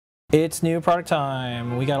It's new product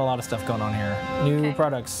time. We got a lot of stuff going on here. New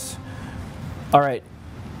products. All right.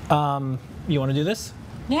 You want to do this?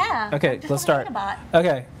 Yeah. Okay, let's start.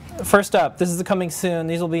 Okay. First up, this is coming soon.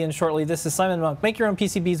 These will be in shortly. This is Simon Monk. Make your own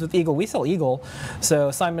PCBs with Eagle. We sell Eagle. So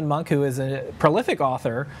Simon Monk, who is a prolific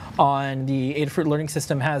author on the Adafruit learning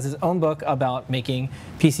system, has his own book about making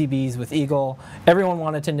PCBs with Eagle. Everyone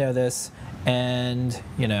wanted to know this, and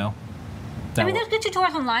you know. I mean, there's good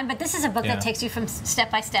tutorials online, but this is a book that takes you from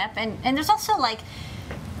step by step, and there's also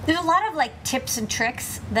there's a lot of tips and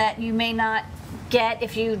tricks that you may not get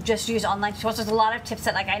if you just use online tutorials. There's a lot of tips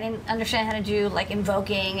that I didn't understand how to do, like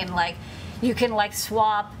invoking, and you can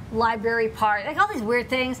swap library part, all these weird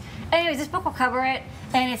things. Anyways, this book will cover it,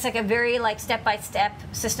 and it's a very step by step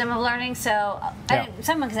system of learning. So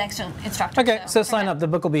someone's an excellent instructor. Okay, so sign up. The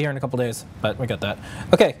book will be here in a couple days, but we got that.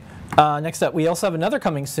 Okay. Next up, we also have another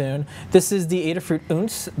coming soon. This is the Adafruit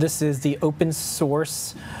OONTZ. This is the open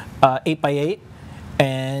source 8x8,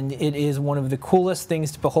 and it is one of the coolest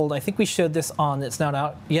things to behold. I think we showed this on It's Not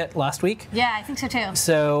Out Yet last week. Yeah, I think so too.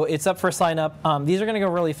 So it's up for sign up. These are going to go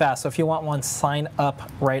really fast, so if you want one, sign up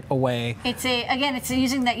right away. It's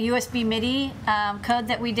using that USB MIDI code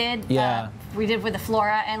that we did. Yeah. We did with the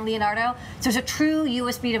Flora and Leonardo. So it's a true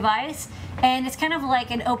USB device, and it's kind of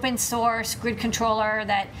like an open source grid controller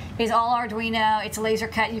that is all Arduino. It's laser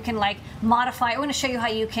cut. You can modify. I want to show you how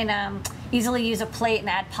you can easily use a plate and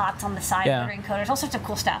add pots on the side of the encoders. All sorts of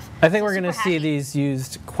cool stuff. I think we're going to see these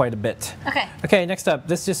used quite a bit. Okay. Okay, next up,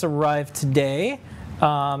 this just arrived today.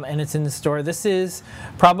 And it's in the store. This is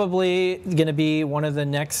probably going to be one of the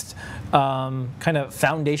next kind of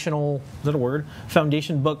foundational, is that a word?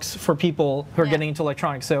 Foundation books for people who are getting into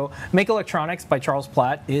electronics. So Make Electronics by Charles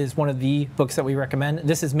Platt is one of the books that we recommend.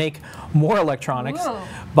 This is Make More Electronics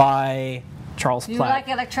by Charles Platt. You like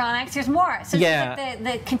electronics? There's more. So this is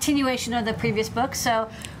the continuation of the previous book. So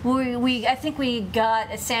I think we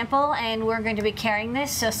got a sample, and we're going to be carrying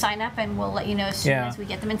this. So sign up, and we'll let you know as soon as we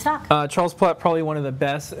get them in stock. Charles Platt, probably one of the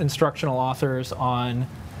best instructional authors on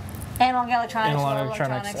analog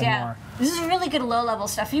electronics, and more. This is really good low-level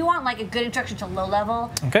stuff. If you want a good introduction to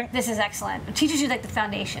low-level, this is excellent. It teaches you the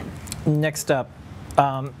foundation. Next up,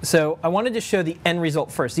 so I wanted to show the end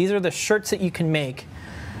result first. These are the shirts that you can make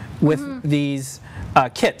with these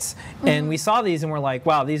kits, and we saw these and we're like,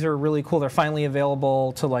 wow, these are really cool. They're finally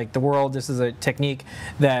available to the world. This is a technique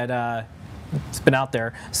that it's been out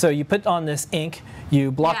there. So you put on this ink,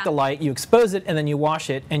 you block the light, you expose it, and then you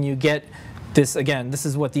wash it, and you get this. Again, this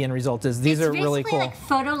is what the end result is. These are really cool. It's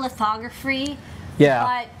basically like photolithography,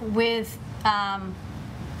 but with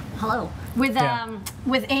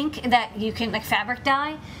with ink that you can fabric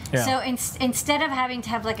dye. So instead of having to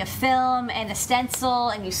have a film and a stencil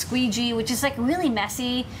and you squeegee, which is really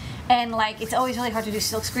messy, and it's always really hard to do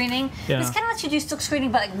silk screening, this kind of lets you do silk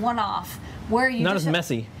screening, but one-off, where you not as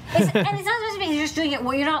messy. And it's not as messy because you're just doing it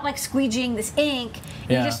where you're not squeegeeing this ink.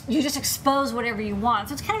 You just expose whatever you want.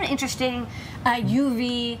 So it's kind of an interesting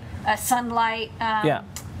UV sunlight.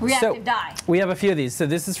 Reactive dye. We have a few of these. So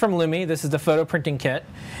this is from Lumi. This is the photo printing kit,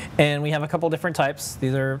 and we have a couple different types.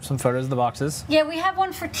 These are some photos of the boxes. Yeah, we have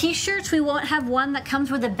one for T-shirts. We won't have one that comes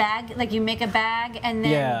with a bag, you make a bag, and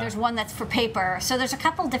then there's one that's for paper. So there's a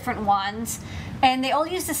couple different ones, and they all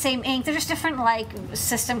use the same ink. They're just different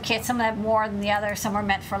system kits. Some have more than the other. Some are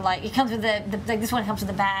meant for it comes with this one comes with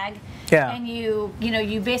a bag. Yeah. And you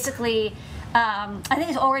basically. I think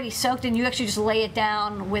it's already soaked, and you actually just lay it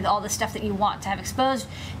down with all the stuff that you want to have exposed.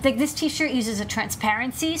 This T-shirt uses a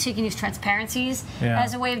transparency, so you can use transparencies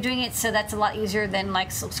as a way of doing it. So that's a lot easier than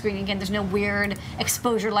silk screening. Again, there's no weird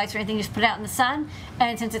exposure lights or anything. You just put it out in the sun,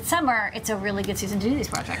 and since it's summer, it's a really good season to do these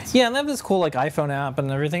projects. Yeah, and they have this cool iPhone app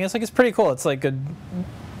and everything. It's pretty cool. It's good.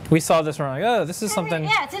 We saw this and we're like, oh, this is something.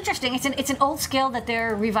 Yeah, it's interesting. It's an old skill that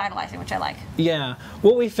they're revitalizing, which I like. Yeah.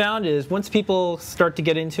 What we found is once people start to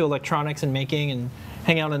get into electronics and making and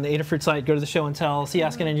hang out on the Adafruit site, go to the show and tell, see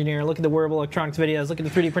Ask an Engineer, look at the wearable electronics videos, look at the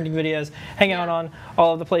 3D printing videos, hang out on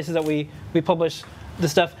all of the places that we publish the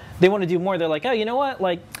stuff. They want to do more. They're like, oh, you know what?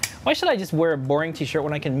 Why should I just wear a boring T-shirt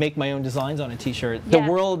when I can make my own designs on a T-shirt? The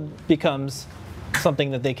world becomes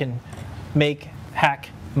something that they can make, hack,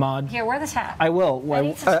 mod. Here, wear this hat. I will.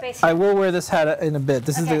 I will wear this hat in a bit.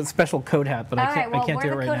 This is a special code hat, but I can't do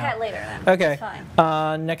it right now. Wear the code hat later then. Okay. That's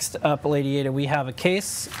fine. Next up, Lady Ada, we have a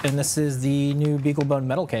case, and this is the new BeagleBone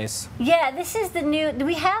metal case. Yeah, this is the new.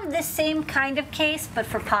 We have this same kind of case, but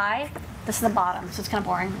for Pi. This is the bottom, so it's kind of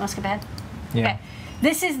boring. Let's skip ahead. Yeah. Okay.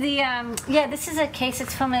 This is the this is a case.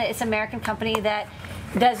 It's from it's an American company that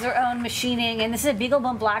does their own machining, and this is a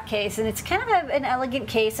BeagleBone black case, and it's kind of an elegant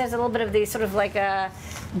case. It has a little bit of the sort of like a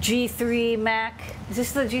G3 Mac. Is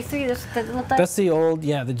this the G3? Does it look like? That's the old,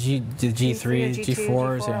 yeah, the G3, G2,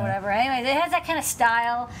 G4s, yeah. Whatever. Anyway, it has that kind of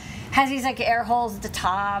style. Has these like air holes at the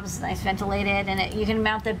tops, nice ventilated, and you can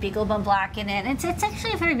mount the BeagleBone black in it. It's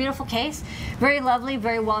actually a very beautiful case, very lovely,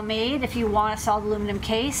 very well made. If you want a solid aluminum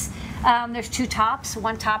case, there's two tops.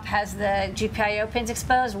 One top has the GPIO pins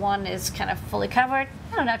exposed. One is kind of fully covered.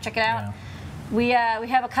 I don't know. Check it out. Yeah. We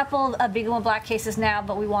have a couple of BeagleBone black cases now,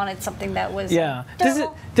 but we wanted something that was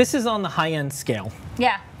This is on the high end scale.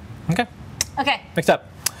 Yeah. Okay. Okay. Next up.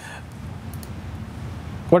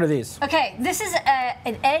 What are these? Okay, this is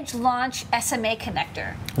an Edge Launch SMA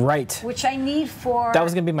connector. Right. Which I need for... That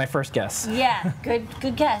was going to be my first guess. Yeah,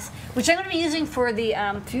 good guess. Which I'm going to be using for the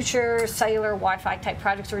future cellular Wi-Fi type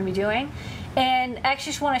projects we're going to be doing. And I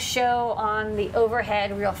actually just want to show on the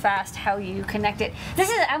overhead real fast how you connect it.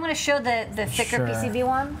 I'm going to show the thicker PCB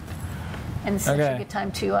one. And this is actually a good time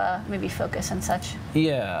to maybe focus and such.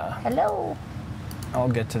 Yeah. Hello. I'll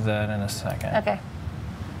get to that in a second. Okay.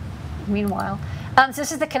 Meanwhile... so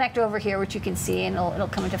this is the connector over here, which you can see, and it'll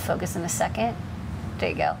come into focus in a second. There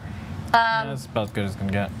you go. That's about as good as it's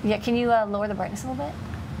going to get. Yeah, can you lower the brightness a little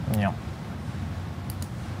bit? Yeah.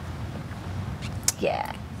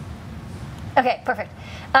 Yeah. Okay, perfect.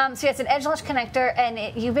 So yeah, it's an edge launch connector,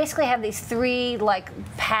 and you basically have these three like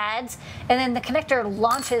pads, and then the connector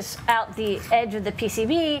launches out the edge of the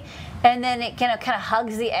PCB, and then it kind of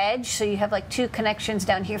hugs the edge. So you have like two connections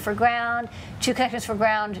down here for ground, two connections for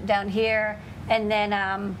ground down here, and then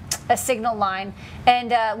a signal line.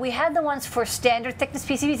 And we had the ones for standard thickness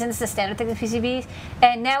PCBs, and this is the standard thickness PCBs.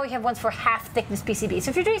 And now we have ones for half thickness PCBs.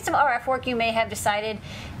 So if you're doing some RF work, you may have decided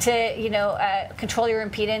to, control your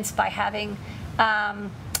impedance by having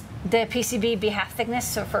the PCB be half thickness,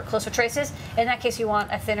 so for closer traces. In that case, you want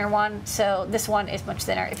a thinner one. So this one is much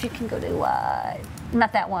thinner. If you can go to,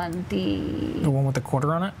 not that one, the one with the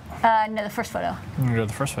quarter on it? No, the first photo. I'm gonna go to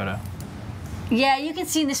the first photo. Yeah, you can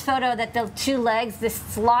see in this photo that the two legs, this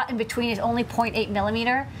slot in between is only 0.8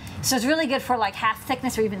 millimeter. So it's really good for like half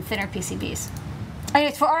thickness or even thinner PCBs.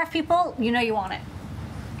 Anyways, for RF people, you know you want it.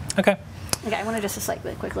 Okay. Okay, I want to just a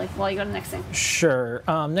slightly quickly while you go to the next thing. Sure.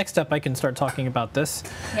 Next up, I can start talking about this.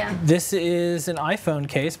 Yeah. This is an iPhone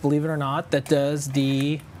case, believe it or not, that does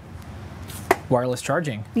the wireless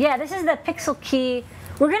charging. Yeah, this is the Pixel Key.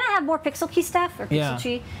 We're going to have more Pixel Key stuff, or Pixel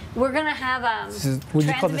Qi. We're going to have would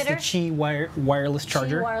you call this the Qi wireless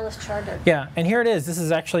charger? Qi wireless charger. Yeah, and here it is. This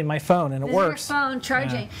is actually my phone, and it works. This is your phone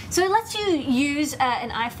charging. Yeah. So it lets you use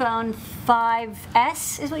an iPhone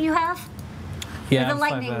 5S, is what you have? Yeah,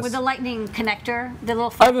 with the lightning connector, the little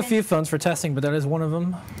 5 I have a few phones for testing, but that is one of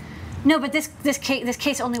them. No, but this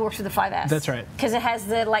case only works with the 5S. That's right. Because it has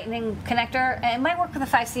the lightning connector. And it might work with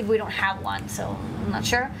the 5C, but we don't have one, so I'm not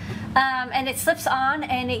sure. And it slips on,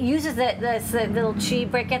 and it uses the little Qi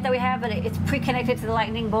breakout that we have, but it's pre-connected to the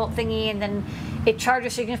lightning bolt thingy, and then it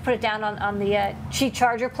charges, so you can just put it down on the Qi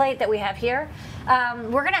charger plate that we have here.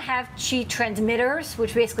 We're going to have Qi transmitters,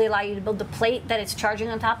 which basically allow you to build the plate that it's charging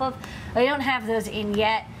on top of. We don't have those in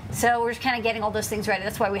yet. So we're just kind of getting all those things ready.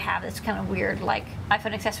 That's why we have this kind of weird, like,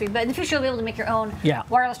 iPhone accessory. But in the future, you'll be able to make your own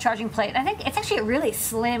wireless charging plate. And I think it's actually a really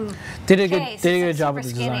slim case. Did a good job with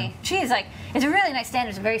the design. Geez, like, it's a really nice standard.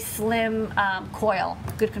 It's a very slim coil.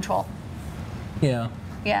 Good control. Yeah.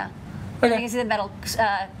 Yeah. Okay. And you can see the metal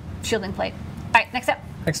shielding plate. All right, next up.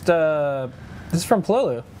 Next, this is from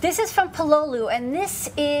Pololu. This is from Pololu, and this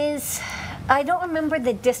is, I don't remember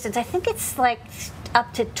the distance. I think it's like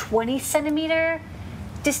up to 20 centimeter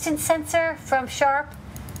distance sensor from Sharp.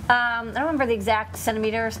 I don't remember the exact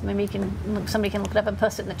centimeters. Maybe somebody can look it up and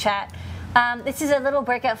post it in the chat. This is a little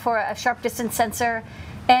breakout for a Sharp distance sensor.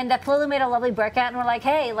 And Pololu made a lovely breakout, and we're like,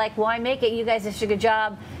 hey, like, why make it? You guys did such a good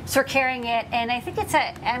job. So we're carrying it, and I think it's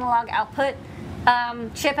an analog output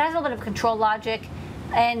chip. It has a little bit of control logic.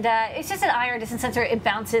 And it's just an IR distance sensor. It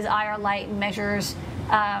bounces IR light and measures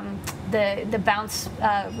the bounce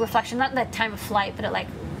reflection, not the time of flight, but it like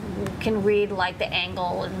can read like the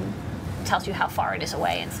angle and tells you how far it is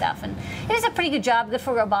away and stuff. And it does a pretty good job. Good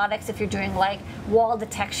for robotics if you're doing like wall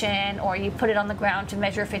detection, or you put it on the ground to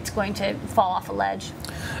measure if it's going to fall off a ledge.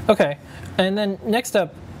 Okay, and then next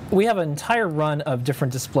up, we have an entire run of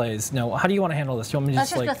different displays. Now, how do you want to handle this? You want me to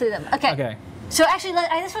Let's just go through them. Okay. Okay. So actually,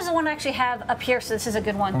 this was the one I actually have up here, so this is a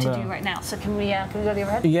good one to do right now. So can we go to the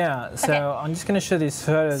overhead? Yeah, so I'm just going to show these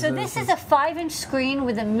photos. So this is a 5-inch screen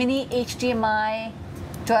with a mini HDMI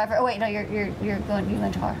driver. Oh wait, no, you're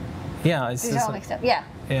going too far. Yeah, it's these are all mixed up. Yeah.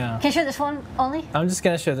 Yeah. Can you show this one only? I'm just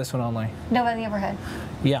going to show this one only. No, on the overhead.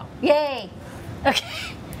 Yeah. Yay. Okay.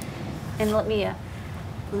 And let me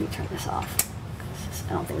Let me turn this off.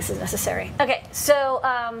 I don't think this is necessary. Okay, so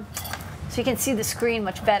so you can see the screen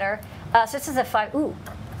much better. So this is a 5. Ooh,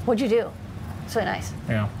 what'd you do? It's really nice.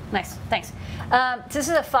 Yeah. Nice, thanks. So this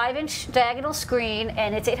is a 5-inch diagonal screen,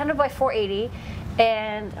 and it's 800 by 480.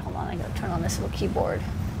 And hold on, I gotta turn on this little keyboard.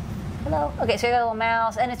 Hello. Okay, so you got a little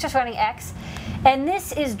mouse, and it's just running X. And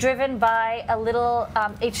this is driven by a little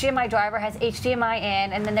HDMI driver. Has HDMI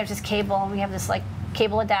in, and then there's this cable, and we have this like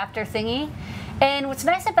cable adapter thingy. And what's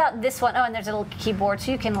nice about this one, oh, and there's a little keyboard,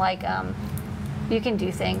 so you can like you can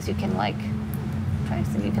do things. You can like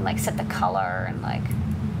you can like set the color and like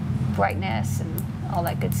brightness and all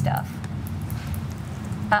that good stuff.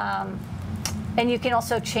 And you can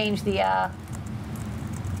also change the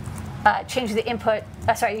input.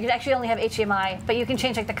 Sorry, you can actually only have HDMI, but you can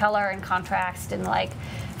change like the color and contrast and like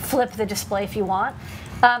flip the display if you want.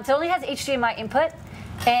 So it only has HDMI input,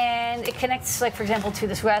 and it connects, like for example, to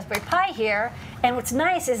this Raspberry Pi here. And what's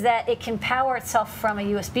nice is that it can power itself from a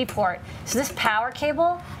USB port. So this power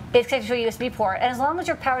cable is connected to a USB port, and as long as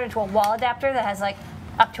you're powered into a wall adapter that has like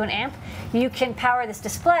up to an amp, you can power this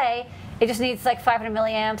display. It just needs like 500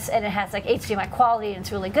 milliamps, and it has like HDMI quality, and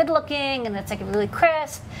it's really good looking, and it's like really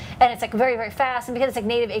crisp, and it's like very, very fast. And because it's like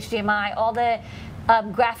native HDMI, all the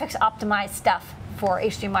graphics optimized stuff for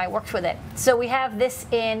HDMI works with it. So we have this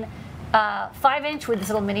in 5-inch with this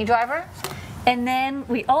little mini driver. And then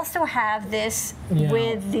we also have this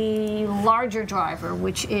with the larger driver,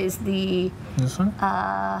 which is the... This one?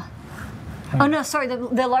 Oh no, sorry,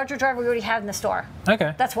 the larger driver we already have in the store.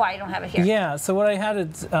 Okay. That's why I don't have it here. Yeah, so what I had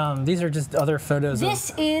is, these are just other photos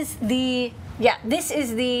This is the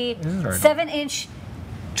 7-inch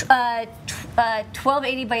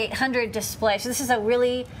 1280 by 800 display. So this is a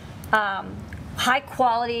really high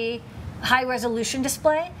quality, high resolution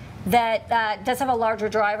display that does have a larger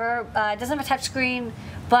driver. It doesn't have a touch screen,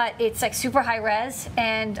 but it's like super high res,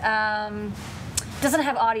 and doesn't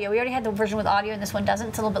have audio. We already had the version with audio, and this one doesn't.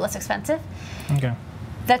 It's a little bit less expensive. Okay.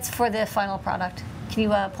 That's for the final product. Can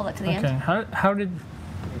you pull it to the end? Okay. How did...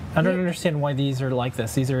 I don't understand why these are like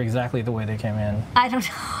this. These are exactly the way they came in. I don't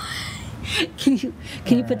know. Can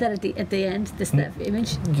you put that at the end? That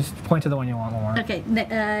image? Just point to the one you want more. Okay,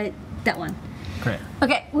 that one. Great.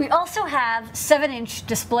 Okay, we also have 7-inch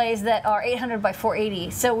displays that are 800 by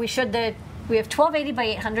 480. So we have 1280 by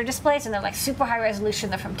 800 displays, and they're like super high resolution.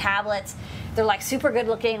 They're from tablets. They're like super good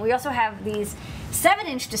looking. We also have these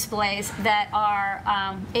 7-inch displays that are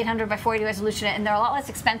 800 by 480 resolution, and they're a lot less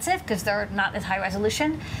expensive because they're not as high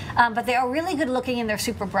resolution, but they are really good looking, and they're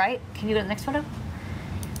super bright. Can you go to the next photo?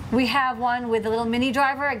 We have one with a little mini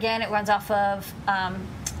driver. Again, it runs off of a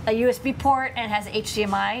USB port and has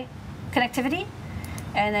HDMI connectivity.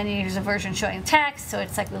 And then here's a version showing text, so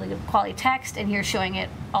it's like really good quality text, and here's showing it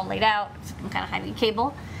all laid out. It's some kind of high-speed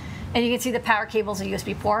cable. And you can see the power cable's a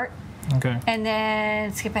USB port. Okay. And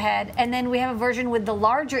then skip ahead. And then we have a version with the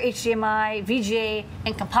larger HDMI, VGA,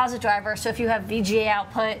 and composite driver. So if you have VGA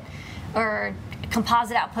output or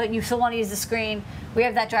composite output and you still want to use the screen, we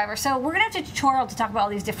have that driver. So we're going to have a tutorial to talk about all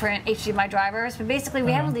these different HDMI drivers. But basically,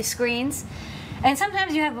 we have all these screens. And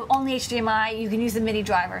sometimes you have only HDMI, you can use the MIDI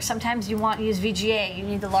driver. Sometimes you want to use VGA, you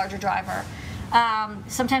need the larger driver.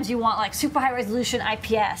 Sometimes you want like super high resolution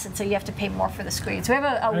IPS, and so you have to pay more for the screen. So we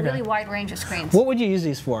have a really wide range of screens. What would you use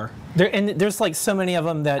these for? There's like so many of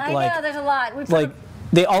them that I know, there's a lot. Like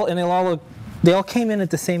they all came in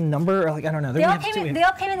at the same number, or like I don't know. They all came in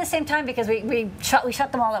at the same time because we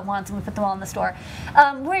shut them all at once and we put them all in the store.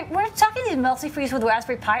 We're talking these mostly for use with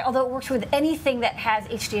Raspberry Pi, although it works with anything that has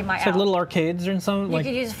HDMI out. Like little arcades or something? You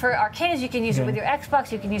can use it for arcades, you can use it with your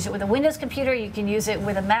Xbox, you can use it with a Windows computer, you can use it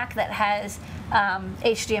with a Mac that has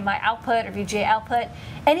HDMI output or VGA output.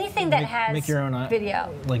 Anything that has make your own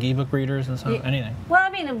video. Like ebook readers and stuff, anything. Well,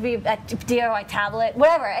 I mean, it would be a DIY tablet,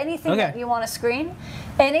 whatever, anything that you want to screen.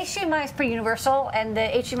 And HDMI is pretty universal, and the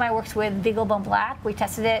HDMI works with BeagleBone Black. We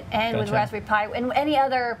tested it, and with Raspberry Pi, and any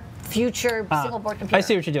other future single board computer. I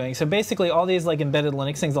see what you're doing. So basically, all these like embedded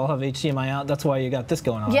Linux things all have HDMI out. That's why you got this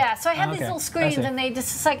going on. Yeah. So I have these little screens, and they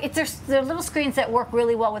just it's like they're little screens that work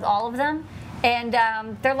really well with all of them, and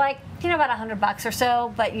they're like about $100 or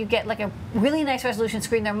so, but you get like a really nice resolution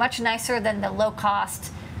screen. They're much nicer than the low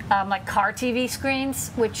cost like car TV screens,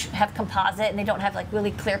 which have composite and they don't have like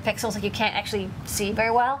really clear pixels, like you can't actually see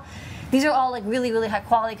very well. These are all like really, really high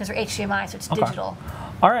quality because they're HDMI, so it's digital.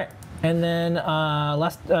 All right, and then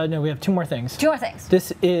we have two more things. Two more things.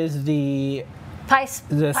 This is the Pi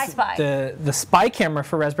Spy. The spy camera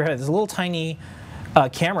for Raspberry Pi. There's a little tiny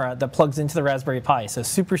camera that plugs into the Raspberry Pi, so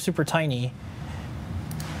super, super tiny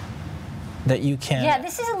that you can. Yeah,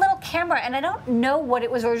 this is a little camera, and I don't know what it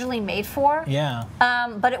was originally made for. Yeah.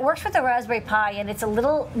 But it works with the Raspberry Pi, and it's a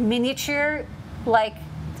little miniature, like,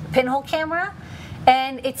 pinhole camera.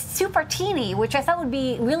 And it's super teeny, which I thought would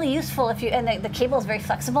be really useful if you, and the cable is very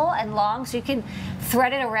flexible and long, so you can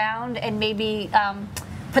thread it around and maybe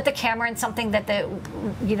put the camera in something that the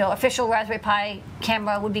official Raspberry Pi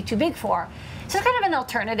camera would be too big for. So it's kind of an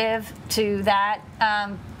alternative to that.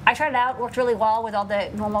 I tried it out, worked really well with all the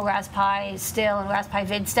normal Raspberry Still and Raspberry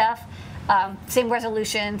Vid stuff. Same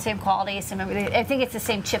resolution, same quality, same everything. I think it's the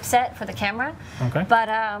same chipset for the camera. Okay. But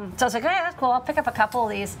so I was like, hey, that's cool. I'll pick up a couple of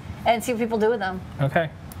these and see what people do with them. Okay.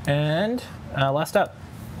 And last up,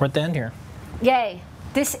 we're at the end here. Yay.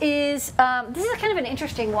 This is kind of an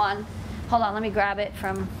interesting one. Hold on, let me grab it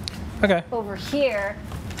from over here.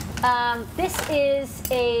 This is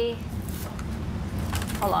a.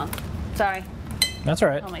 Hold on. Sorry. That's all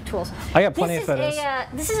right. All my tools. I got plenty of photos.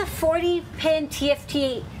 This is a 40-pin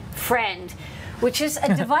TFT friend, which is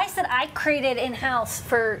a device that I created in-house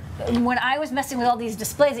for when I was messing with all these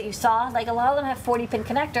displays that you saw. Like, a lot of them have 40-pin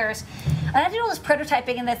connectors. And I did all this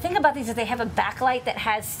prototyping, and the thing about these is they have a backlight that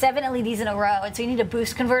has 7 LEDs in a row, and so you need a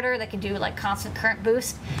boost converter that can do like constant current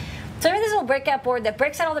boost. So I made this little breakout board that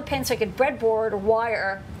breaks out all the pins so you could breadboard or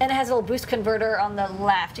wire, and it has a little boost converter on the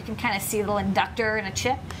left. You can kind of see a little inductor and a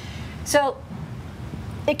chip. So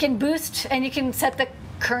it can boost, and you can set the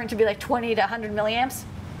current to be like 20 to 100 milliamps.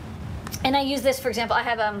 And I use this, for example, I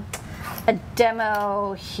have a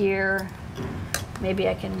demo here. Maybe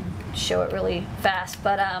I can show it really fast,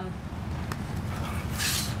 but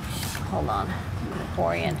hold on. I'm going to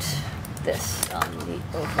orient this on the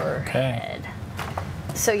overhead.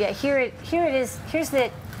 So yeah, here it is. Here's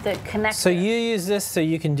the connector. So you use this so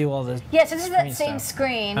you can do all the so this is that same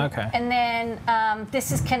screen. Okay. And then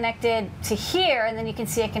this is connected to here, and then you can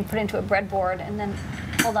see I can put into a breadboard. And then,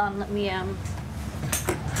 hold on, let me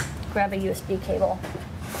grab a USB cable.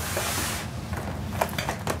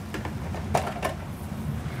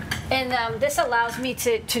 And this allows me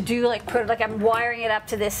to do like I'm wiring it up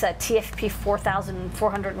to this TFP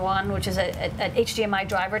 4401, which is an HDMI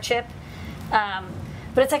driver chip.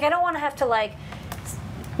 But it's like I don't want to have to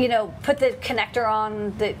put the connector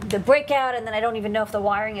on the breakout, and then I don't even know if the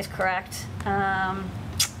wiring is correct. Hold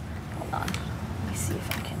on, let me see if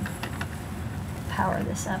I can power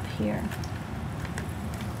this up here.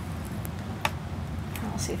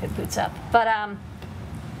 I'll see if it boots up. But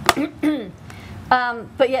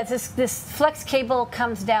but yeah, this flex cable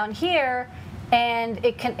comes down here, and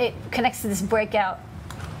it connects to this breakout.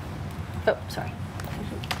 Oh, sorry,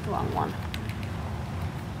 wrong one.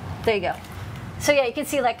 There you go. So yeah, you can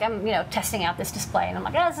see I'm testing out this display, and I'm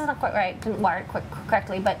like, oh, this is not quite right. Didn't wire it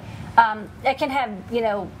correctly, but I can have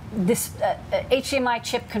this HDMI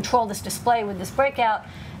chip control this display with this breakout,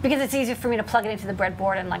 because it's easier for me to plug it into the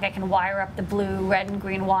breadboard, and I can wire up the blue, red, and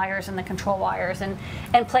green wires and the control wires, and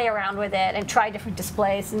play around with it and try different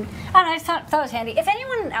displays. And I don't know, I just thought it was handy. If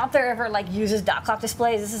anyone out there ever uses dot clock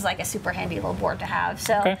displays, this is a super handy little board to have.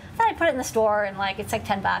 So I thought I'd put it in the store, and it's like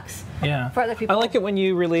 $10 for other people. I like it when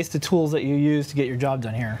you release the tools that you use to get your job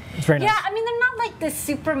done here. It's very nice. Yeah, I mean, they're not the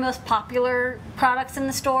super most popular products in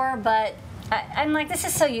the store, but I'm like, this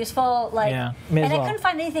is so useful. And I couldn't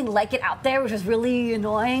find anything like it out there, which was really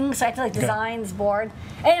annoying. So I had to design this board.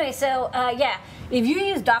 Anyway, so yeah, if you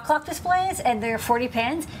use dot clock displays and they're 40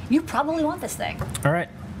 pins, you probably want this thing. All right.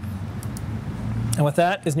 And with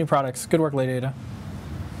that is new products. Good work, Lady Ada.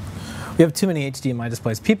 We have too many HDMI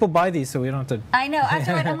displays. People buy these, so we don't have to. I know.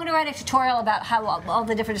 I'm going to write a tutorial about how all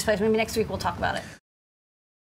the different displays. Maybe next week we'll talk about it.